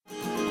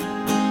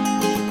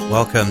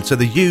Welcome to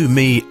the You,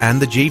 Me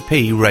and the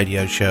GP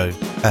radio show,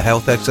 a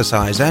health,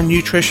 exercise and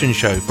nutrition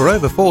show for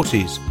over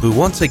 40s who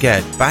want to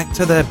get back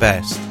to their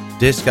best.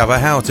 Discover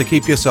how to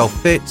keep yourself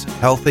fit,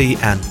 healthy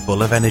and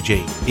full of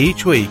energy.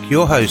 Each week,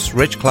 your hosts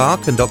Rich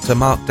Clark and Dr.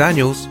 Mark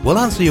Daniels will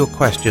answer your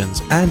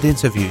questions and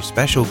interview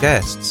special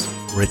guests.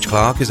 Rich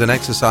Clark is an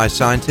exercise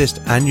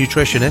scientist and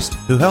nutritionist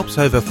who helps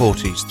over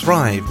 40s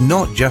thrive,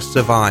 not just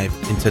survive,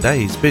 in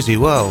today's busy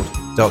world.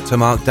 Dr.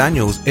 Mark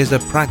Daniels is a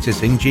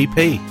practicing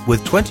GP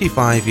with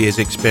 25 years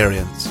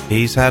experience.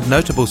 He's had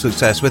notable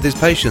success with his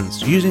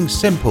patients using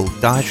simple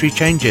dietary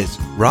changes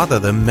rather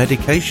than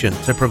medication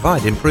to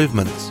provide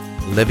improvements.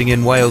 Living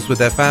in Wales with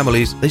their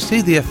families, they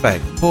see the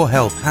effect poor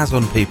health has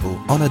on people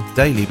on a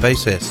daily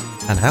basis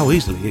and how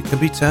easily it can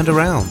be turned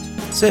around.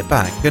 Sit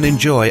back and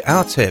enjoy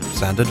our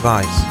tips and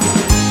advice.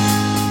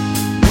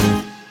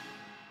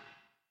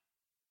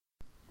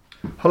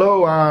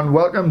 Hello and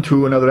welcome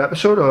to another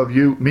episode of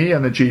You, Me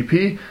and the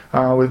GP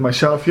with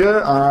myself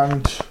here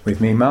and with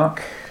me,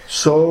 Mark.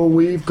 So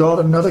we've got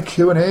another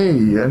Q&A,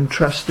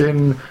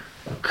 interesting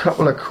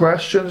couple of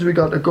questions we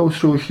got to go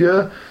through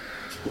here.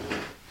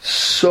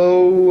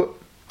 So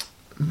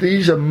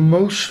these are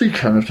mostly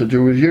kind of to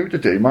do with you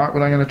today, Mark,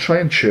 but I'm going to try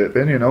and chirp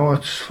in,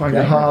 I find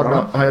it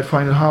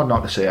hard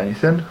not to say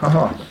anything.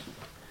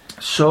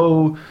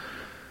 So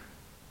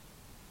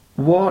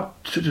What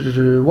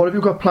have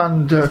you got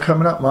planned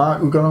coming up,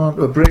 Mark? We're going on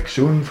to a break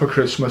soon for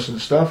Christmas and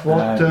stuff.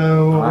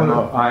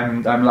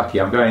 I'm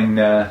lucky. I'm going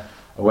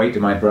away to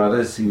my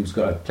brother's, who's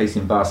got a place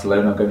in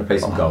Barcelona. I'm going to play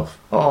some golf.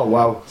 Oh,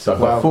 wow. So I've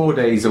got 4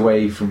 days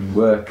away from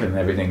work and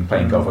everything,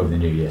 playing golf over the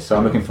New Year. So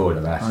I'm looking forward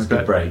to that. It's a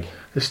good break.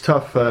 It's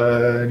tough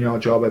in your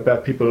job. I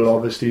bet people,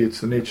 obviously,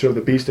 it's the nature of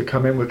the beast to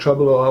come in with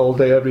trouble all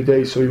day, every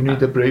day. So you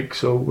need a break.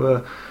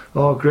 So,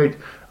 great.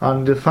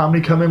 And the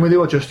family come in with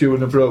you, or just you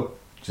and the bro?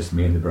 Just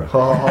me and the bro.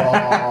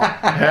 Oh,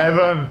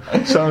 heaven.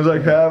 Sounds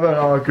like heaven.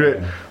 Oh,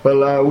 great.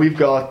 Well, we've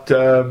got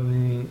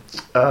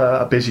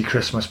a busy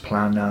Christmas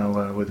plan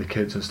now with the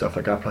kids and stuff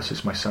like that. Plus,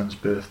 it's my son's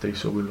birthday,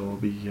 so we'll all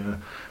be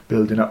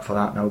building up for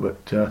that now.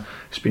 But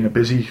it's been a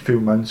busy few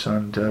months,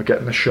 and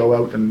getting the show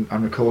out and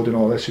recording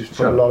all this, we've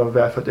put a lot of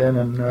effort in,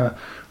 and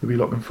we'll be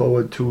looking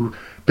forward to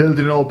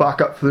building it all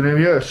back up for the new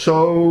year.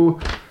 So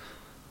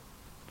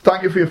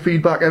thank you for your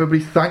feedback, everybody.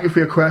 Thank you for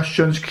your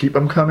questions. Keep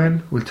them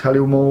coming. We'll tell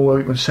you more where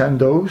you can send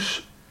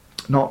those.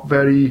 Not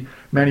very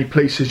many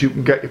places you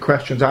can get your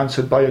questions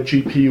answered by a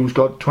GP who's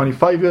got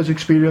 25 years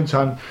experience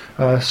and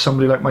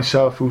somebody like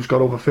myself who's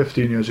got over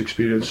 15 years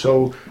experience.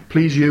 So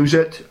please use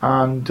it,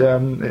 and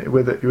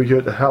with it, you're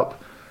here to help.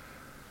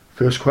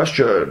 First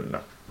question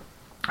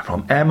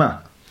from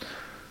Emma.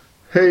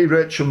 Hey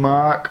Rich and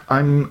Mark,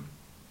 I'm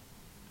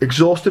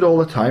exhausted all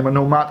the time, and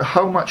no matter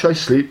how much I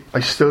sleep, I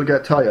still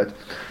get tired.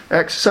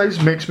 Exercise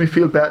makes me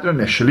feel better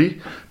initially,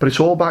 but it's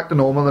all back to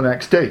normal the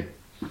next day.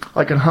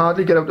 I can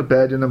hardly get out of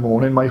bed in the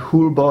morning, my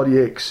whole body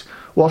aches.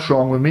 What's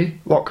wrong with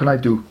me? What can I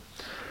do?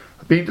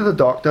 I've been to the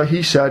doctor,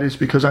 he said it's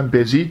because I'm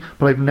busy,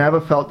 but I've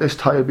never felt this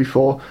tired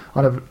before,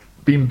 and I've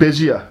been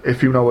busier,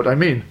 if you know what I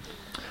mean.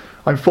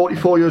 I'm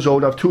 44 years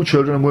old, I have 2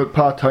 children and work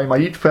part-time. I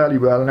eat fairly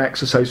well and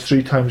exercise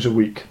 3 times a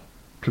week.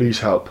 Please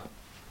help.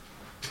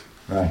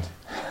 Right.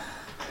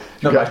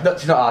 She's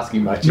not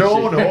asking much.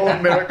 No,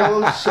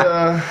 miracles.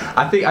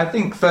 I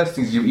think first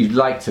things you'd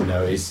like to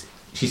know is,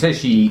 she says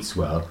she eats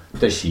well.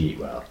 Does she eat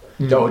well?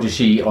 Or does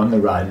she eat on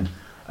the run,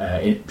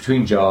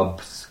 between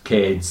jobs,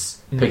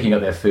 kids, picking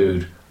up their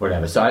food,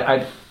 whatever? So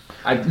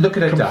I'd look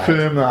at her diet.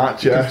 Confirm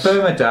that, yes.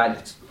 Confirm her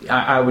diet.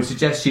 I would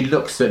suggest she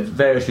looks at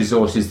various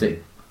resources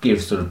that give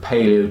sort of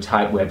paleo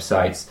type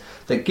websites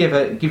that give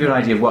you an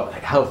idea of what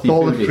healthy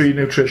all food is. All the free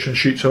nutrition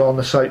sheets are on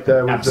the site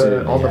there, with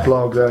the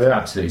blog there. Yeah.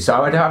 Absolutely. So I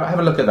would have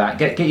a look at that.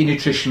 Get your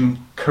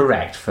nutrition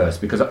correct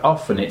first, because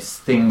often it's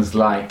things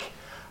like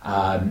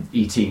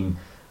eating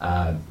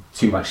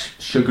too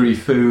much sugary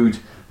food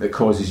that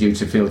causes you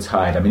to feel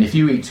tired. I mean, if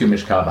you eat too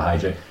much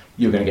carbohydrate,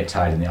 you're going to get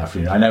tired in the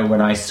afternoon. I know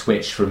when I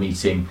switched from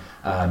eating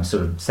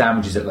sort of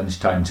sandwiches at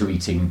lunchtime to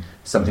eating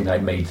something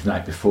I'd made the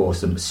night before,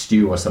 some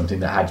stew or something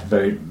that had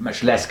very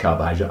much less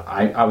carbohydrate,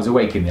 I was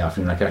awake in the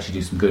afternoon. I could actually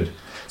do some good.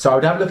 So I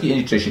would have a look at your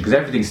nutrition, because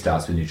everything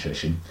starts with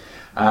nutrition.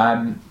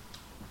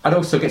 I'd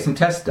also get some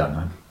tests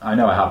done. I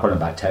know I harp on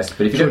about tests,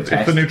 but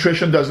if the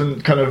nutrition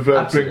doesn't kind of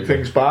bring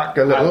things back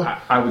a little,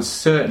 I would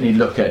certainly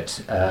look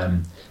at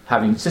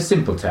having just a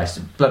simple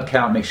test, blood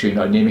count, make sure you're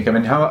not anemic. I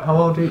mean, how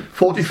old are you?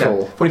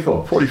 44.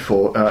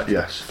 44,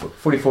 yes.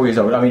 44 years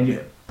old. I mean,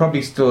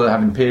 probably still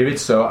having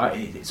periods, so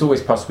it's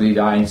always possible the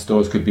iron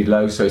stores could be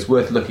low, so it's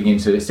worth looking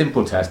into a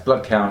simple test,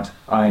 blood count,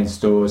 iron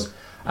stores.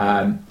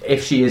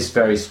 If she is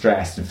very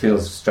stressed and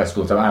feels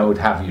stressful, then I would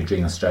have your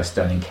adrenal stress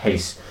done in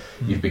case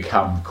you've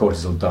become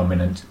cortisol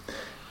dominant.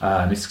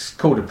 It's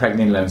called a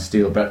pregnenolone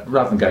steal, but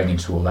rather than going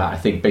into all that, I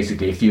think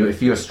basically if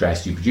you're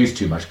stressed, you produce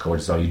too much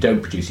cortisol, you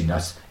don't produce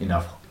enough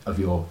of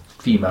your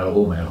female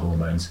or male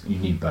hormones. You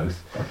need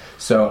both.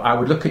 So I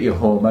would look at your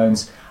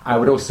hormones. I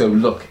would also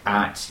look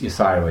at your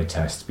thyroid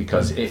test,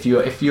 because if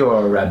you're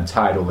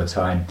tired all the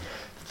time,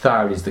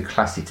 thyroid is the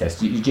classic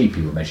test. Your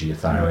GP will measure your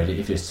thyroid if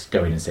you just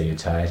go in and say you're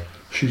tired.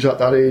 She's at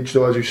that age,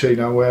 though, as you say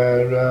now,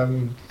 where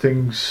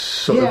things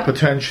sort of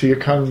potentially,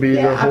 it can be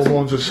the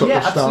hormones are sort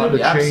of starting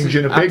to change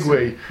in a big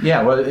way.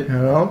 Yeah,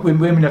 well,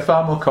 women are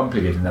far more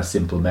complicated than us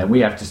simple men. We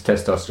have just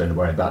testosterone to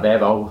worry about. They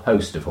have a whole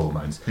host of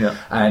hormones. Yeah.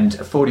 And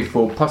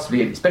 44,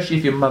 possibly, especially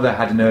if your mother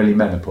had an early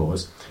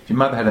menopause, if your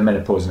mother had a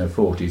menopause in her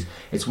 40s,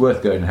 it's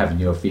worth going and having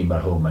your female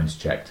hormones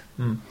checked.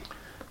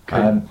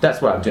 Okay. That's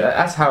what I would do.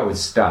 That's how I would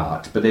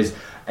start. But there's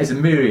a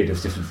myriad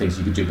of different things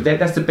you could do. But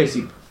that's the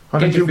basic.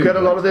 And did you get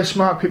a lot of this,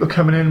 Mark? People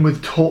coming in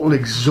with total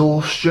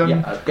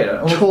exhaustion,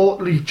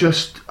 totally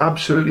just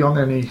absolutely on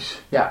their knees.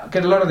 Yeah, I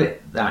get a lot of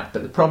that,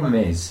 but the problem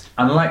is,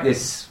 unlike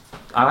this,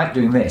 I like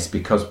doing this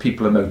because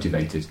people are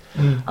motivated.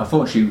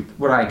 Unfortunately,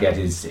 what I get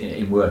is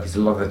in work is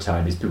a lot of the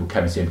time is people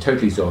come and say, I'm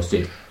totally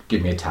exhausted,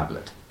 give me a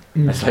tablet.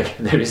 It's like,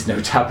 there is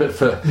no tablet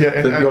for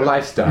your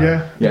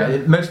lifestyle.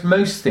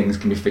 Most things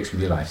can be fixed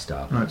with your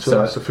lifestyle. Right,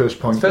 so that's the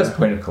first point. The first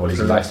point of call is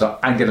your lifestyle,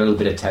 and get a little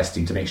bit of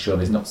testing to make sure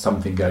there's not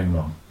something going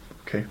wrong.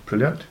 Okay,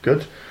 brilliant,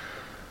 good.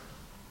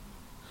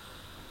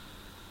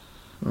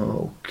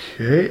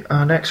 Okay,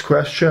 our next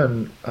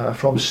question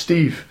from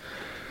Steve.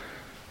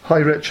 Hi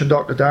Rich and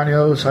Dr.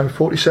 Daniels, I'm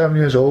 47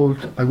 years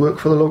old, I work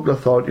for the local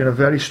authority in a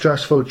very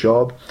stressful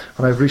job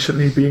and I've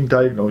recently been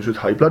diagnosed with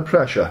high blood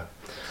pressure.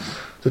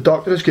 The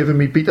doctor has given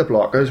me beta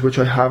blockers which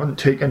I haven't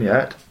taken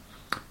yet.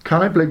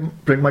 Can I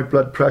bring my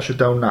blood pressure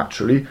down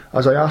naturally?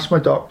 As I asked my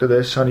doctor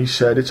this and he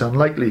said it's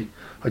unlikely.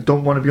 I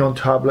don't want to be on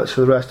tablets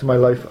for the rest of my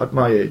life at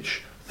my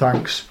age.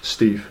 Thanks,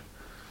 Steve.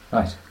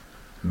 Right.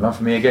 One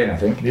for me again, I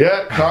think.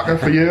 Yeah, cracker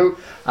for you.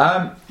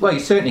 Well, you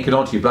certainly can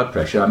alter your blood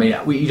pressure. I mean,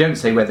 you don't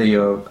say whether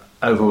you're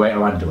overweight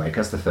or underweight.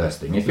 That's the first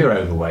thing. If you're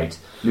overweight,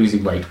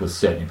 losing weight will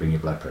certainly bring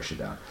your blood pressure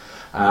down.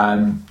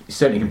 You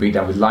certainly can bring it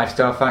down with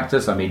lifestyle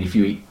factors. I mean, if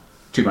you eat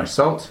too much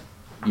salt,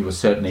 you will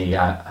certainly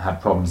have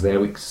problems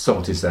there.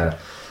 Salt is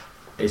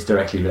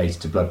directly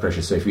related to blood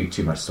pressure, so if you eat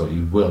too much salt,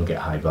 you will get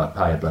higher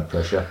blood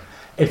pressure.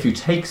 If you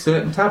take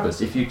certain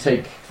tablets, if you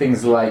take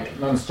things like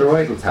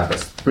non-steroidal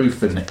tablets,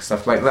 Brufen,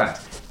 stuff like that,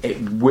 it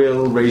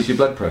will raise your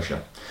blood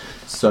pressure.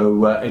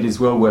 So it is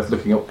well worth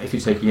looking at if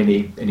you're taking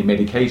any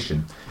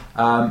medication.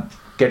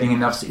 Getting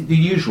enough, the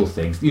usual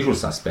things, the usual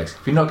suspects.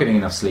 If you're not getting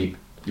enough sleep,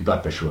 your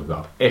blood pressure will go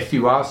up. If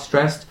you are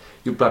stressed,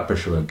 your blood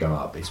pressure will go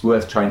up. It's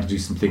worth trying to do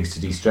some things to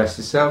de-stress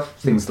yourself.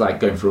 Things like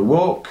going for a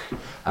walk,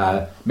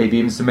 maybe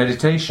even some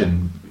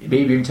meditation, maybe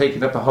even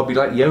taking up a hobby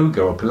like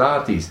yoga or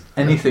Pilates.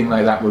 Anything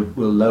like that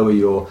will lower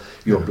your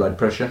blood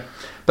pressure.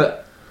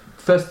 But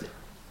first,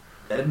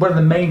 one of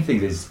the main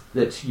things is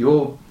that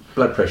your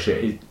blood pressure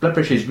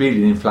is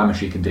really an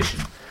inflammatory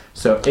condition.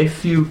 So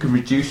if you can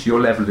reduce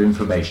your level of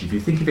inflammation, if you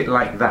think of it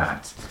like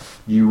that,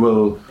 you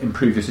will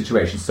improve your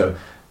situation. So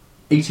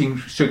eating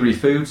sugary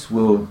foods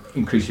will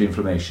increase your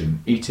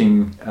inflammation.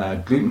 Eating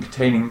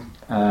gluten-containing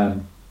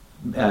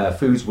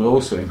foods will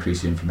also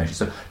increase your inflammation.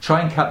 So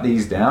try and cut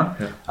these down.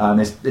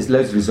 Yeah. There's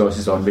loads of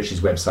resources on Rich's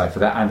website for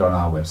that and on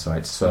our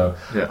website. So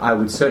I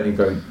would certainly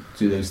go and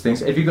do those things.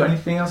 Have you got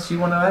anything else you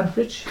want to add,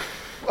 Rich?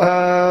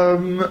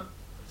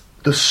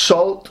 The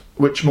salt,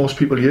 which most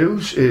people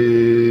use,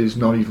 is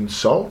not even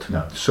salt.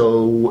 No.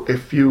 So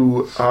if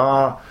you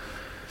are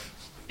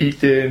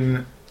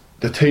eating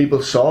the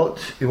table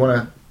salt, you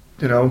want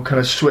to kind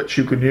of switch.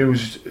 You can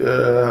use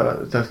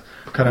the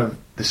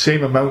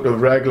same amount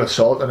of regular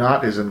salt, and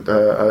that isn't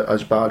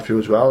as bad for you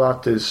as well.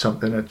 That is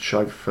something that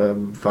I've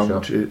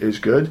found is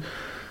good.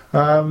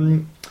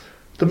 The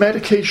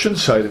medication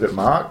side of it,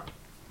 Mark,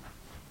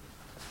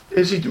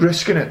 is he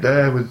risking it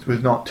there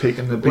with not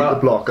taking the beta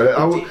blocker?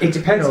 It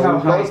depends how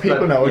high. A lot of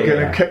people now are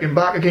getting kicking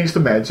back against the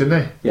meds, aren't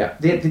they? Yeah.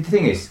 The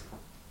thing is,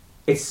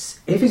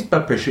 if his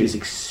blood pressure is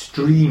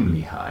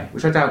extremely high,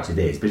 which I doubt it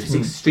is, but if it's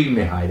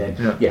extremely high,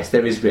 then yes,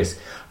 there is risk.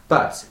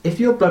 But if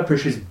your blood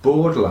pressure is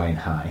borderline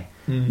high,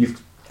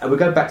 we'll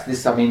go back to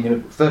this. I mean,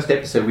 the first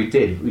episode we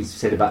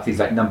said about things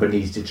like number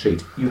needs to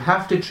treat. You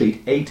have to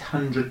treat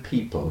 800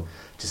 people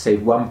to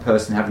save one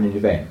person having an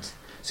event.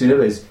 So in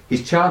other words,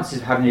 his chances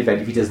of having an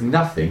event if he does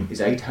nothing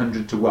is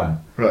 800 to 1.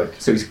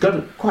 Right. So he's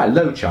got quite a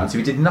low chance if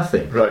he did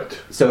nothing.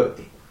 Right. So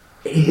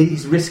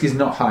his risk is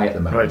not high at the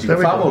moment. Right. You've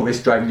got far more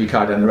risk driving your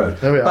car down the road.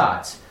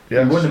 But you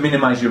want to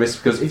minimise your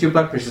risk, because if your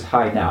blood pressure is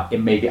high now,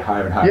 it may get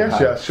higher and higher. Yes,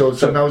 yes.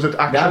 So now's the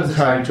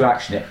time to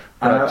action it.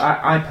 And Right.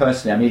 I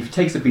personally, if he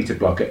takes a beta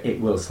blocker,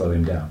 it will slow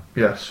him down.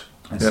 Yes.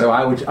 And so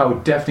I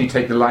would definitely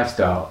take the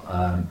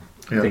lifestyle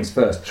things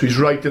first. So he's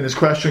right in his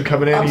question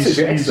coming in. His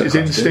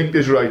instinct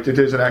is right. It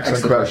is an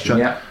excellent question.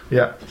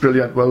 Yeah,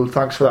 brilliant. Well,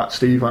 thanks for that,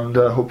 Steve, and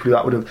hopefully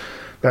that would have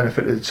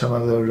benefited some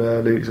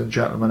other ladies and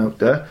gentlemen out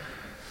there.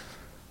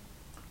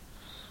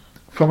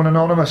 From an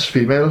anonymous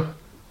female,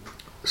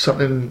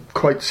 something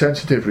quite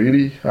sensitive,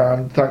 really,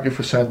 and thank you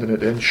for sending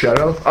it in,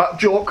 Cheryl.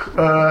 Joke,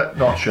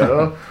 not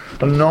Cheryl.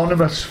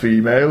 Anonymous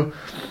female.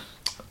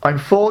 I'm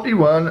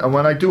 41, and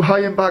when I do high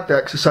impact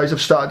exercise, I've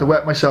started to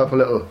wet myself a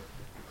little.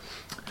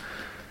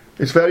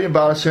 It's very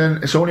embarrassing.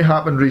 It's only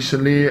happened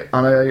recently, and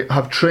I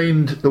have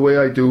trained the way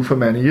I do for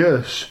many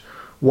years.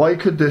 Why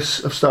could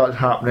this have started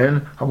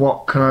happening, and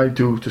what can I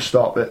do to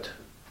stop it?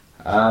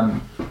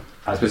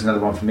 I suppose another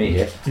one for me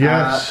here.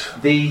 Yes.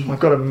 I've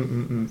got a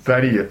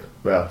very...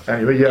 Well,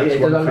 anyway, yes,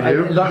 one for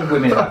you. A lot of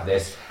women have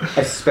this,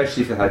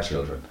 especially if they've had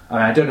children. I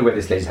mean, I don't know whether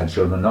this lady's had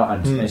children or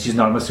not, and she's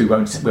anonymous, so we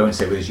won't say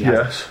whether she has.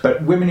 Yes.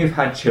 But women who've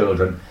had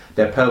children,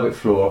 their pelvic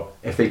floor,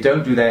 if they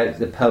don't do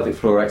the pelvic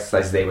floor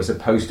exercises they were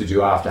supposed to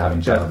do after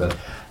having childbirth,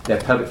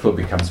 their pelvic floor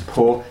becomes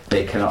poor,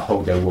 they cannot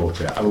hold their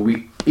water. I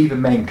mean,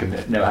 even men can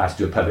know how to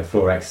do a pelvic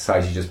floor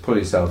exercise, you just pull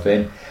yourself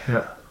in.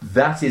 Yeah.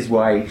 That is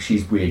why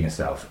she's weeing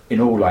herself, in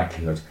all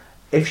likelihood.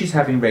 If she's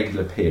having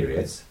regular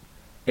periods,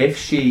 if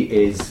she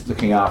is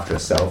looking after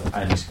herself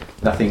and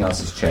nothing else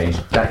has changed,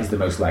 that is the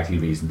most likely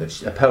reason that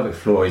her pelvic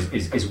floor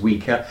is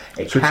weaker.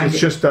 It's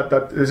just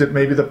that is it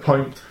maybe the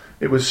point,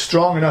 it was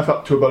strong enough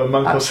up to about a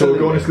month or so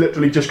ago, and it's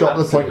literally just got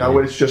to the point now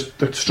where it's just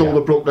the straw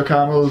that broke the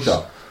camel's...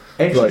 Sure.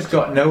 If she's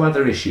got no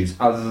other issues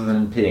other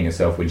than peeing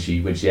herself when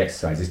she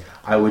exercises,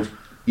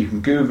 you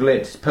can Google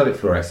it, pelvic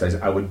floor exercise,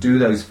 I would do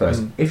those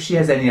first. If she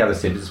has any other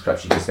symptoms,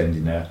 perhaps you can send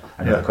in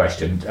another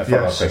question, a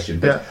follow-up question.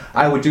 But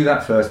I would do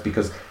that first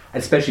because,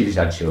 especially if you've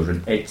had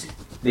children,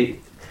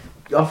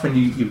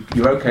 often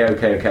you're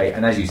okay,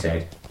 and as you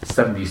said,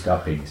 suddenly you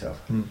start peeing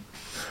yourself.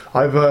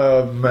 I've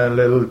a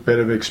little bit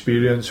of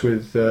experience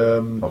with...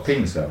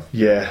 peeing yourself?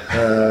 Yeah.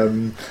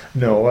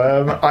 No,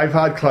 I've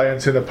had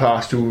clients in the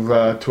past who've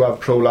to have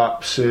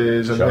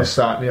prolapses and this,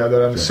 that and the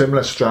other, and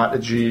similar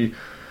strategy.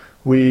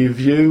 We've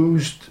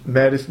used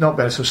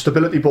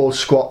stability ball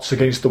squats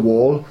against the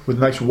wall with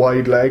nice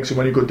wide legs, and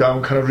when you go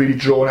down, kind of really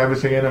drawing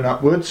everything in and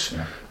upwards.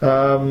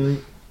 Yeah.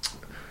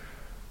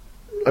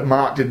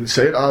 Mark didn't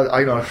say it,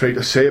 I'm not afraid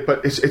to say it,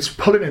 but it's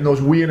pulling in those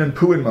weeing and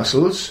pooing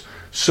muscles.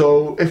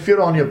 So if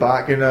you're on your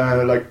back,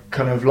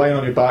 kind of lying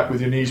on your back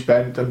with your knees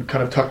bent and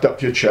kind of tucked up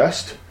to your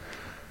chest,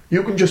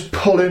 you can just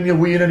pull in your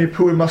weeing and your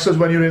pooing muscles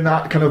when you're in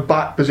that kind of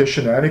back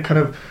position there, and it kind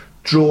of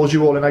draws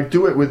you all in. I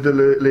do it with the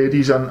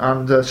ladies and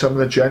some of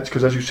the gents,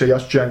 because as you say,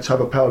 us gents have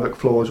a pelvic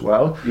floor as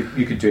well.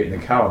 You could do it in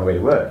the car on the way to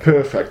work.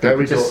 Perfect, there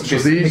we go. So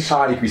in the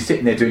car you could be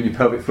sitting there doing your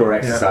pelvic floor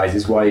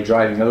exercises while you're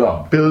driving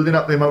along. Building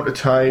up the amount of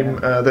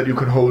time that you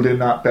can hold in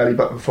that belly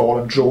button fall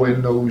and draw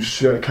in those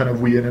kind of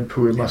weeing and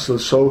pooing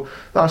muscles. So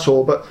that's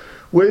all. But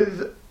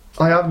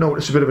I have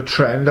noticed a bit of a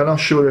trend. I'm not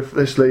sure if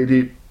this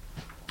lady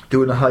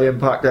doing a high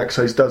impact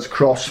exercise does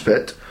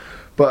CrossFit,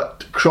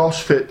 but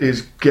CrossFit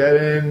is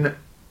getting...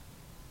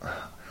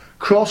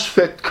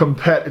 CrossFit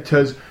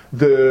competitors,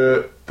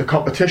 the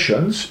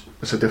competitions,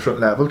 it's a different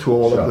level to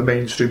all of the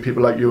mainstream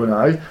people like you and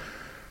I.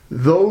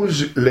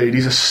 Those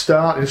ladies are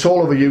starting, it's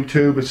all over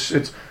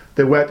YouTube,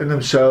 they're wetting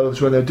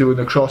themselves when they're doing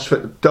the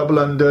CrossFit, double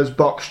unders,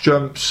 box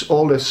jumps,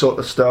 all this sort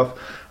of stuff,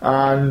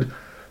 and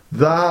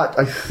that,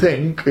 I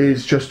think,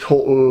 is just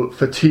total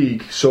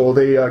fatigue. So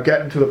they are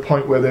getting to the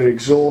point where they're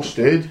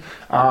exhausted,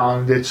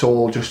 and it's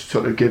all just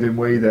sort of giving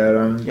way there.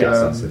 And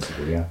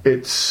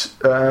it's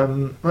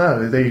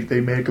they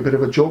make a bit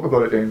of a joke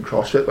about it in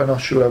CrossFit. I'm not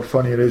sure how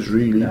funny it is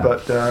really,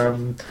 but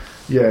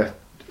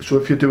So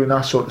if you're doing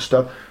that sort of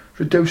stuff,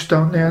 reduce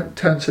down the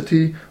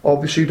intensity.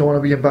 Obviously, you don't want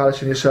to be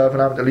embarrassing yourself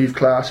and having to leave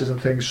classes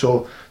and things.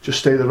 So just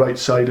stay the right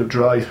side of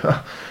dry.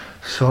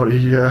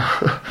 Sorry.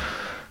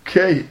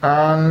 Okay,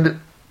 and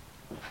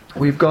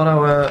we've got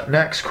our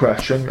next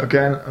question.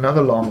 Again,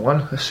 another long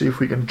one. Let's see if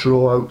we can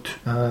draw out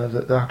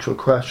the actual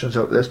questions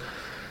out of this.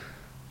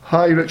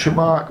 Hi, Richard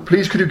Mark.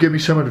 Please could you give me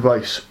some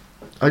advice?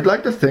 I'd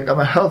like to think I'm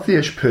a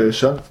healthy-ish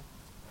person,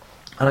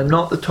 and I'm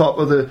not the top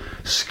of the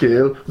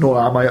scale, nor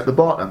am I at the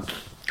bottom.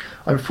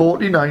 I'm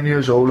 49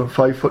 years old and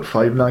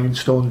 5'5", 9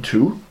 stone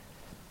 2.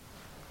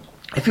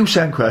 If you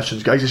send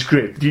questions, guys, it's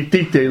great.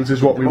 Details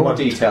is what we want.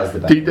 The more details, the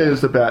better.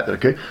 Details, the better,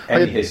 okay?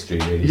 Any history,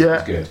 really,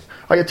 is good.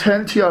 I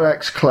attend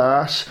TRX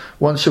class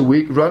once a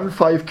week, run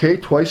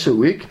 5k twice a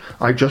week.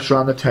 I just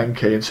ran the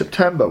 10k in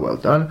September, well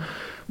done.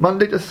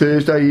 Monday to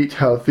Thursday, I eat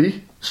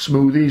healthy,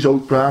 smoothies,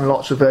 oat bran,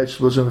 lots of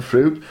vegetables and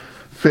fruit,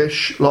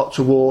 fish, lots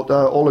of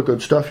water, all the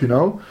good stuff, you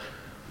know.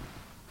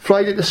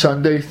 Friday to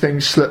Sunday,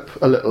 things slip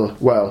a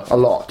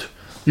lot.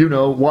 You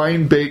know,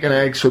 wine, bacon,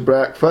 eggs for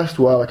breakfast.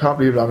 Well, I can't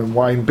believe I'm having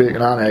wine,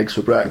 bacon and eggs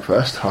for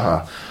breakfast.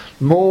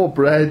 More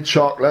bread,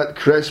 chocolate,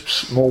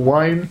 crisps, more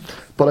wine.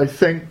 But I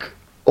think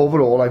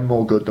overall I'm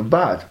more good than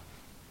bad.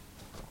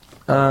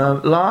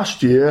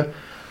 Last year,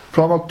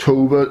 from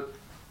October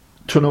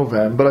to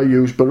November, I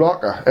used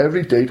Berocca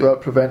every day to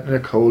help preventing a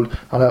cold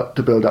and help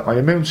to build up my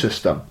immune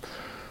system.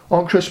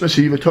 On Christmas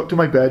Eve, I took to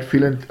my bed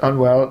feeling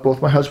unwell.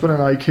 Both my husband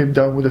and I came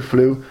down with the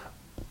flu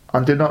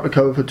and did not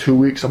recover for 2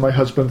 weeks, and my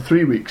husband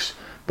 3 weeks.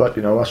 But,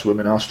 you know, us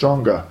women are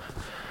stronger.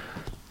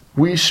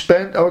 We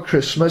spent our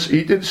Christmas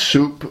eating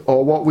soup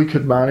or what we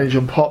could manage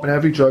and popping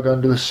every drug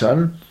under the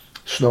sun,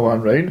 snow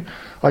and rain.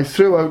 I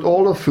threw out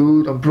all the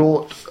food and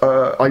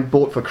I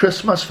bought for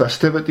Christmas,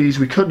 festivities.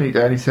 We couldn't eat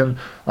anything,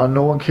 and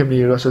no one came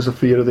near us as a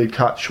fear they'd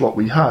catch what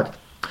we had.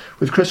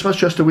 With Christmas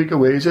just a week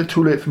away, is it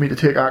too late for me to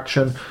take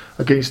action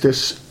against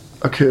this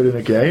occurring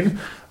again?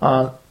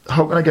 And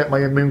how can I get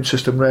my immune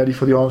system ready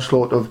for the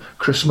onslaught of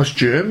Christmas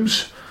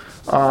germs?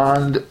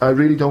 and I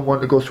really don't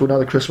want to go through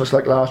another Christmas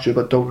like last year,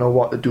 but don't know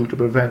what to do to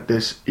prevent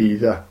this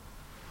either.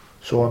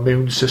 So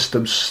immune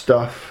system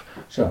stuff,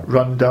 Sure.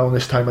 run down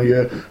this time of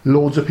year.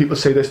 Loads of people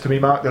say this to me,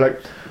 Mark. They're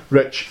like,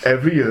 Rich,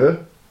 every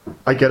year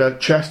I get a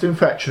chest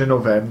infection in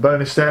November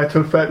and it's there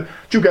till February.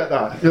 Do you get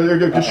that?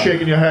 You're just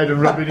shaking your head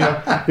and rubbing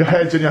your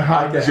heads in your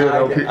hands,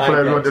 for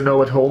everyone to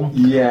know at home.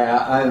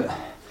 Yeah,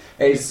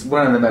 it's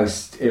one of the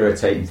most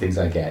irritating things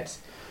I get.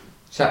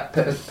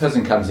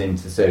 Person comes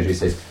into the surgery and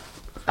says,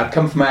 I've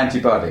come for my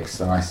antibiotics,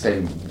 and I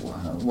say,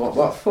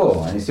 what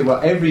for? And he said, well,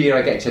 every year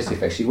I get a chest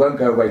infection, it won't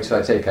go away till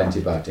I take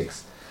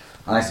antibiotics.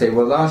 And I say,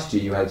 well, last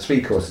year you had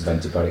 3 courses of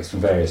antibiotics from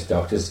various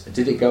doctors.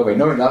 Did it go away?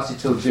 No, it lasted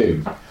till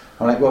June.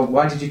 I'm like, well,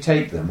 why did you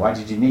take them? Why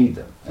did you need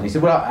them? And he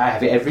said, well, I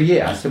have it every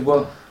year. I said,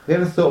 well, have you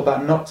ever thought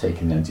about not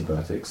taking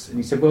antibiotics? And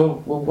he said,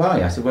 well,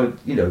 why? I said, well,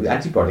 the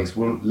antibiotics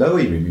will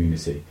lower your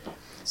immunity.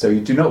 So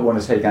you do not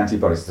want to take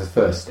antibiotics as the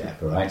first step,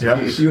 all right?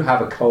 Yes. If you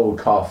have a cold,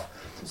 cough,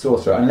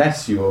 sore throat,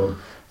 unless you're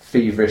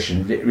feverish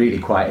and really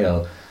quite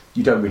ill,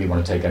 you don't really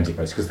want to take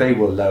antibiotics because they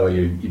will lower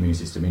your immune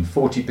system. I mean,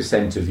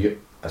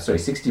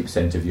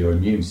 60% of your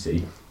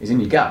immunity is in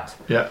your gut.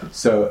 Yeah.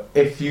 So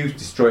if you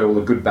destroy all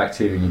the good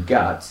bacteria in your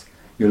gut,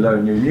 you're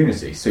lowering your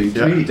immunity. So you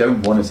really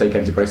don't want to take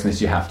antibiotics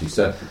unless you have to.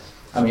 So,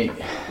 I mean,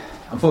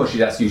 unfortunately,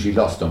 that's usually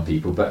lost on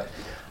people, but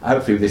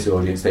hopefully with this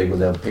audience,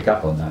 they'll pick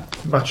up on that.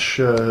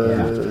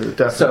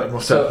 Definitely,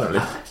 most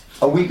definitely.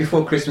 A week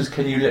before Christmas,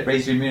 can you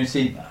raise your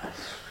immunity?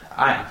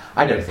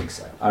 I don't think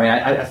so. I mean,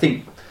 I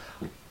think...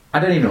 I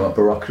don't even know what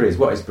Berocca is.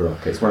 What is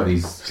Berocca? It's one of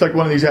these... It's like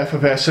one of these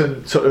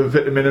effervescent sort of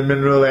vitamin and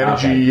mineral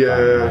energy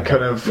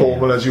kind of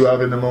formulas you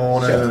have in the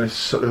morning. Sure. And it's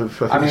sort of...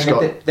 I think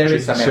it's got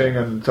ginseng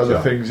and other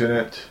things in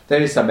it.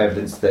 There is some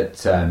evidence that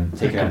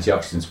taking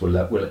antioxidants will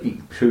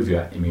improve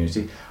your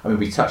immunity. I mean,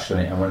 we touched on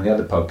it on one of the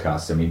other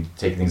podcasts. I mean,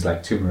 taking things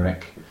like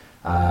turmeric,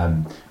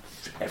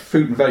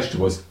 fruit and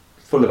vegetables,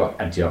 full of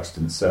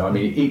antioxidants. So, I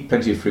mean, eat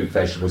plenty of fruit,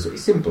 vegetables.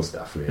 It's simple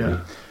stuff, really. Yeah.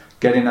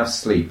 Get enough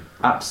sleep,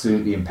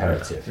 absolutely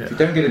imperative. Yeah. If you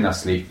don't get enough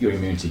sleep, your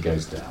immunity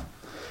goes down.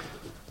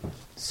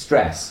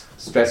 Stress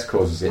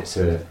causes it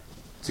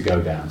to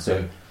go down.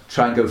 So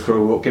try and go for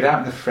a walk, get out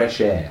in the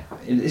fresh air.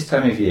 In this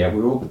time of year,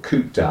 we're all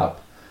cooped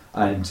up,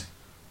 and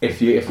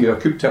if you're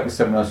cooped up with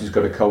someone else who's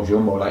got a cold, you're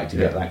more likely to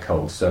get that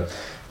cold. So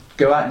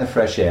go out in the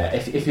fresh air.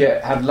 If you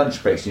have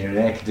lunch breaks and you're in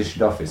an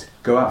air-conditioned office,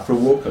 go out for a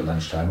walk at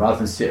lunchtime rather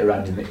than sit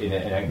around in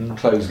a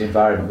closed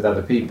environment with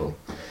other people.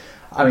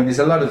 I mean, there's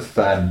a lot of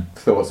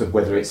thoughts of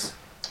whether it's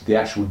the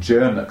actual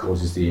germ that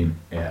causes the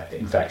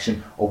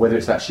infection or whether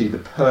it's actually the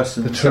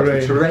person, the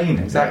terrain.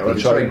 Exactly. Yeah,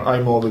 which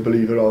I'm more of a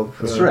believer of.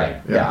 The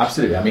terrain, yeah,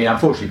 absolutely. I mean,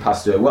 unfortunately,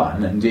 Pasteur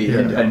won, and the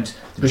germ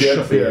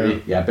theory,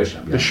 Bishop. Yeah.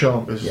 Bishop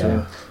is.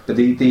 Yeah. But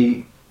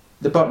the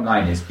bottom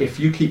line is, if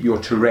you keep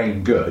your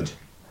terrain good,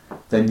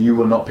 then you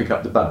will not pick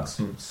up the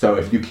bugs. So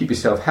if you keep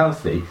yourself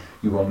healthy,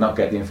 you will not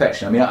get the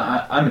infection. I mean,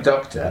 I'm a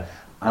doctor,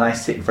 and I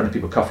sit in front of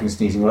people coughing and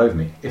sneezing all over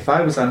me. If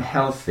I was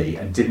unhealthy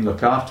and didn't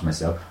look after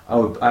myself,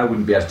 I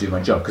wouldn't be able to do my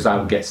job because I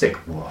would get sick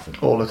more often.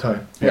 All the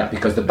time. Yeah,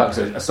 because the bugs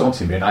are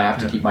assaulting me and I have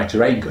to keep my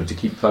terrain good to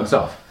keep bugs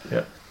off.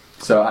 Yeah.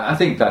 So I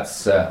think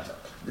that's the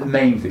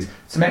main thing.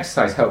 Some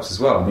exercise helps as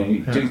well. I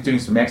mean, doing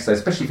some exercise,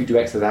 especially if you do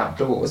exercise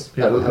outdoors.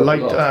 Yeah,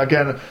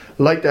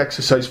 light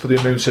exercise for the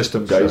immune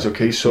system, guys. Sure.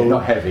 Okay, so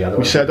not heavy.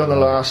 We said on the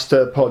last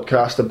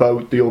podcast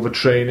about the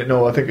overtraining.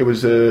 No, I think it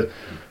was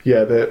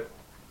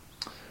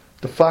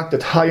the fact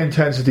that high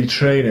intensity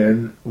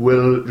training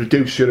will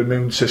reduce your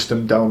immune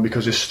system down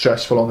because it's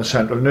stressful on the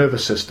central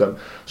nervous system.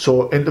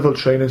 So interval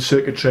training,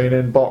 circuit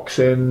training,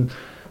 boxing,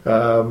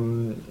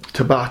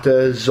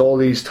 Tabatas, all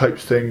these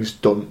types of things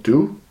don't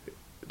do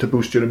to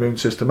boost your immune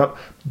system up.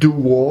 Do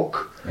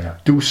walk,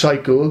 do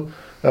cycle,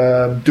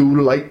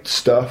 do light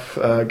stuff,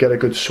 get a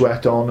good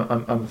sweat on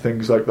and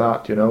things like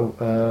that, you know.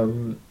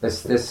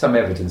 There's some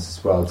evidence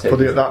as well. For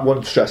that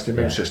won't stress the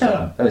immune system.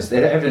 No. There's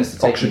evidence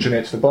that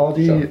oxygenates the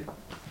body. Sure.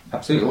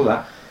 Absolutely, all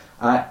that.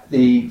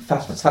 The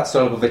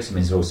fat-soluble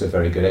vitamins are also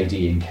very good, A,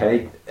 D, and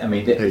K. I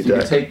mean, if you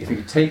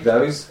could take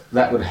those,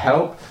 that would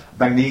help.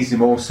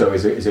 Magnesium also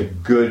is a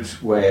good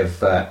way of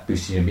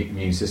boosting your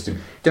immune system.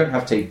 You don't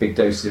have to take big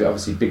doses.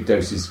 Obviously, big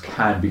doses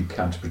can be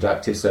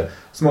counterproductive. So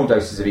small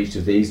doses of each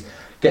of these.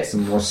 Get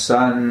some more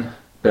sun.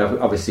 But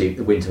obviously,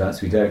 the winter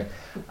months we don't.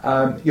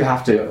 You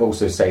have to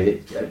also say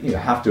that you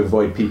have to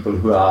avoid people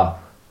who are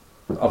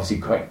obviously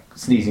quite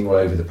sneezing all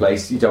over the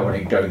place. You don't want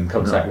to go in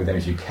contact with them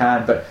if you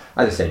can, but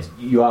as I said,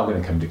 you are going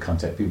to come into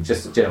contact with people,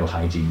 just general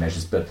hygiene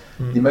measures, but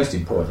the most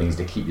important thing is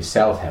to keep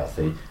yourself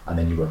healthy and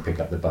then you won't pick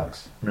up the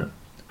bugs. Yeah,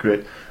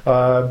 great.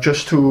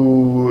 Just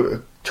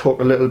to talk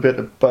a little bit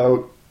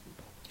about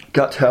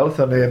gut health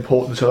and the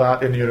importance of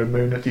that in your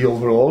immunity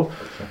overall.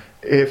 Okay.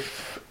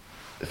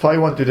 If I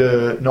wanted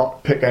to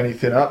not pick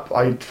anything up,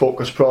 I'd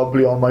focus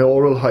probably on my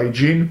oral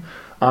hygiene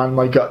and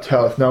my gut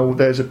health. Now,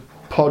 there's a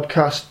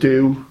podcast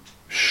due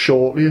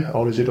shortly,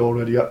 or is it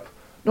already up?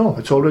 No,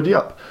 it's already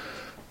up.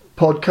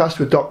 Podcast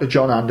with Dr.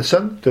 John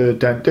Anderson, the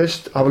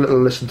dentist. Have a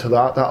little listen to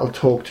that. That'll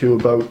talk to you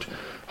about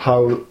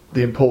how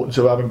the importance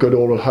of having good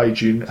oral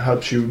hygiene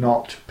helps you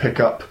not pick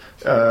up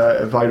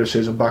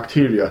viruses and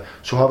bacteria.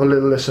 So have a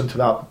little listen to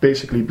that.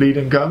 Basically,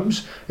 bleeding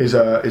gums is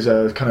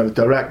a kind of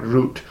direct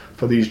route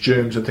for these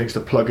germs and things to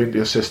plug into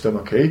your system.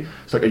 Okay,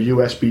 it's like a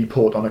USB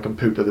port on a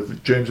computer. The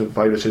germs and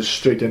viruses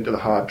straight into the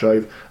hard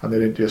drive and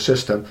they're into your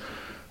system.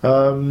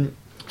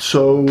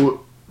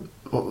 So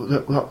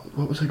what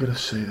was I going to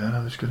say then?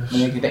 I was going to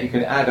say you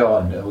can add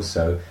on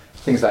also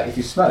things like if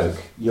you smoke,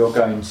 you're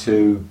going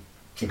to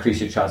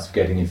increase your chance of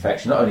getting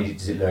infection. Not only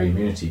does it lower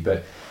immunity,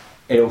 but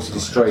it also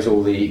destroys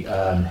all the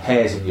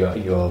hairs in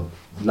your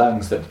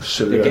lungs that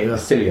cilia, the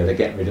cilia. They're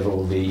getting rid of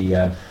all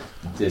the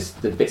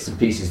bits and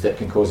pieces that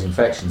can cause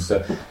infections.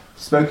 So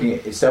smoking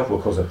itself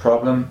will cause a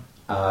problem.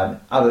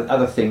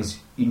 Other things,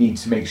 you need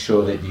to make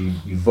sure that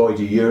you void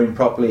your urine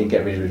properly and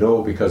get rid of it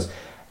all, because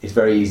it's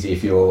very easy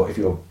if you're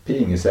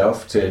peeing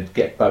yourself to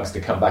get bugs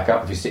to come back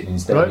up. If you're sitting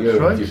instead of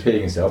urine, if you're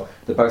peeing yourself,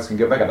 the bugs can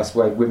go back up. That's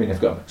why women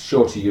have got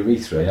shorter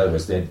urethra. In other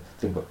words,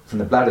 from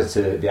the bladder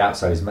to the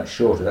outside is much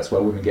shorter. That's why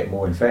women get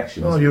more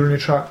infections. Oh, urinary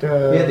tract.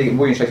 Yeah, they get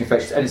more urinary tract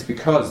infections, and it's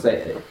because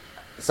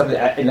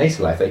in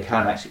later life they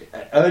can actually.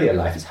 Earlier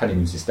life is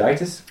honeymoon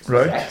cystitis,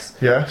 sex.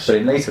 Yes. But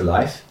in later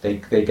life they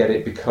get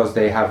it because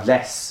they have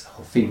less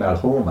female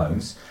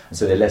hormones, and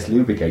so they're less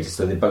lubricated,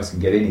 so the bugs can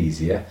get in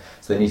easier.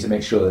 So they need to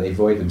make sure that they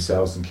void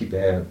themselves and keep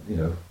their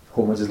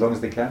hormones as long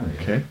as they can. Really.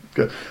 Okay,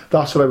 good.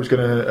 That's what I was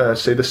going to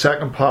say. The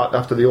second part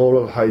after the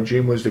oral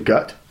hygiene was the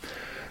gut,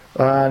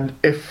 and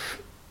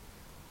if,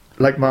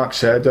 like Mark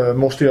said,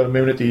 most of your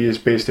immunity is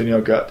based in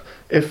your gut.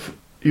 If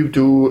you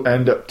do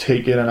end up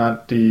taking an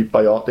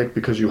antibiotic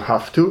because you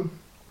have to,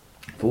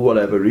 for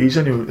whatever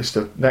reason, it's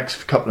the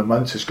next couple of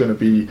months is going to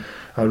be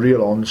a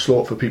real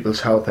onslaught for people's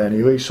health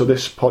anyway, so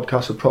this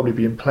podcast will probably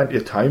be in plenty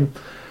of time.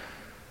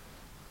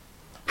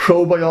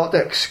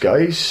 Probiotics,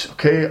 guys.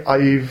 Okay,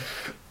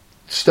 I've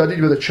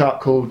studied with a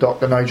chap called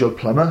Dr. Nigel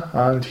Plummer,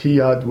 and he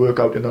had work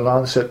out in the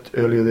Lancet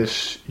earlier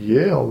this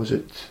year, or was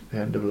it the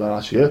end of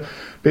last year?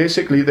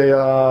 Basically, they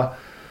are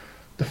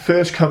the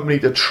first company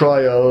to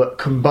trial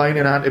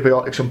combining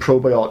antibiotics and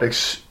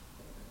probiotics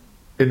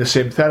in the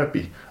same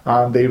therapy,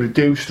 and they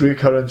reduced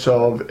recurrence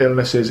of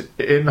illnesses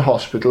in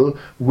hospital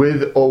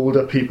with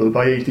older people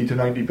by 80 to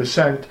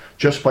 90%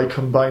 just by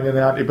combining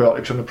the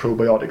antibiotics and the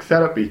probiotic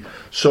therapy.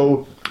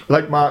 So,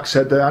 like Mark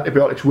said, the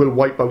antibiotics will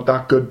wipe out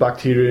that good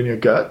bacteria in your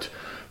gut,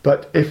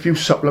 but if you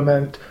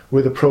supplement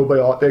with a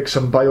probiotic,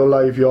 some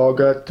BioLive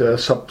yogurt,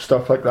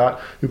 stuff like that,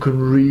 you can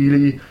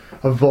really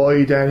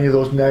avoid any of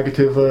those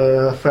negative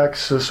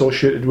effects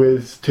associated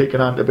with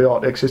taking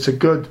antibiotics. It's a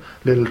good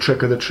little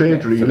trick of the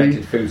trade, really.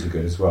 Fermented foods are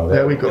good as well.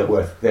 There we go.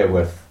 They're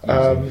worth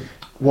using.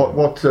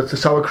 What the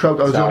sauerkraut?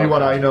 That was the only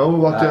one I know.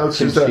 What else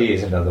is there? Kimchi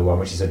is another one,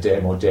 which is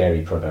a more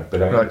dairy product.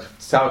 But right.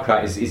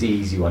 Sauerkraut is the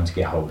easy one to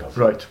get hold of.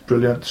 Right,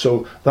 brilliant.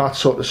 So that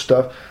sort of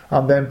stuff,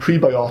 and then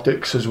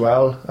prebiotics as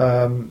well,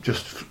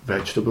 just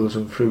vegetables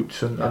and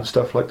fruits and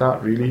stuff like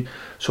that. Really,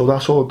 so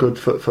that's all good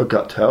for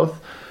gut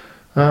health.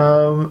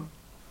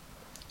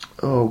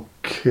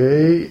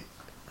 Okay,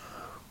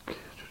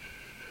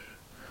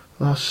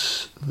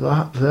 that's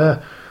that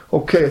there.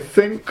 Okay, I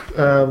think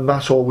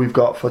that's all we've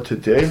got for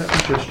today. Let me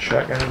just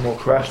check any more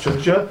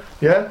questions.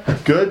 Yeah,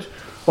 good.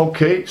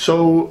 Okay,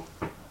 so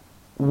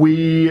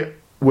we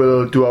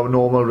will do our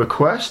normal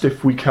request.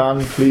 If we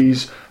can,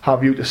 please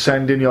have you to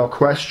send in your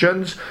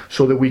questions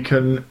so that we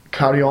can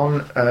carry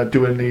on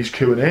doing these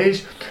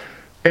Q&As.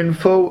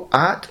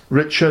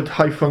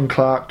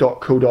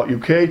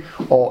 info@richard-clark.co.uk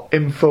or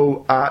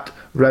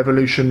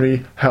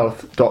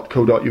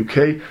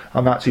info@revolutionaryhealth.co.uk,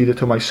 and that's either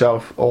to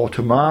myself or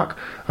to Mark.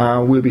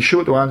 We'll be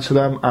sure to answer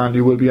them, and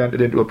you will be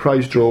entered into a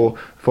prize draw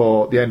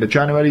for the end of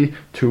January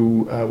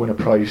to win a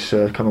prize.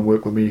 Come and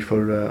work with me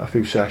for a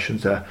few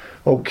sessions there.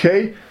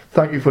 Okay,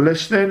 thank you for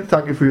listening,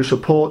 thank you for your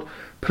support.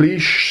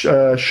 Please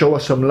show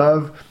us some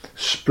love,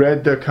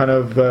 spread the kind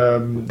of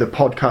the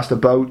podcast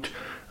about.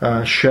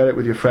 Share it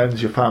with your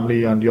friends, your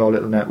family and your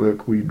little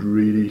network. We'd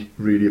really,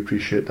 really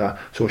appreciate that.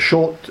 So a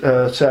short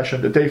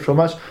session today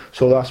from us.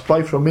 So that's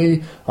bye from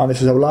me, and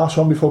this is our last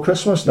one before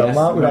Christmas. Now, yes,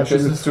 Mark, Merry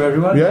Christmas to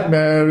everyone. Yeah,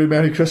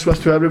 Merry Christmas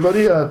to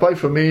everybody. Bye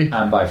from me.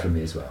 And bye from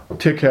me as well.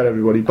 Take care,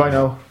 everybody. Bye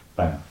now.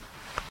 Bye now.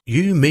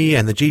 You, Me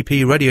and the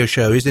GP radio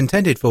show is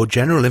intended for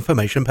general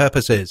information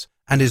purposes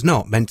and is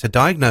not meant to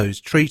diagnose,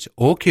 treat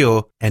or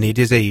cure any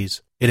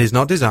disease. It is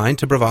not designed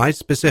to provide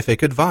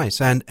specific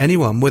advice, and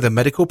anyone with a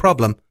medical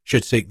problem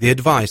should seek the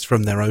advice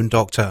from their own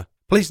doctor.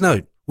 Please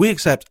note, we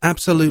accept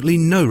absolutely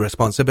no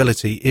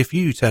responsibility if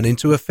you turn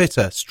into a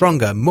fitter,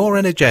 stronger, more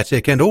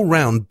energetic and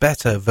all-round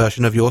better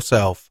version of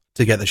yourself.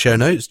 To get the show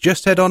notes,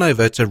 just head on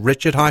over to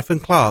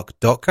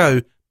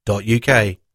richard-clark.co.uk.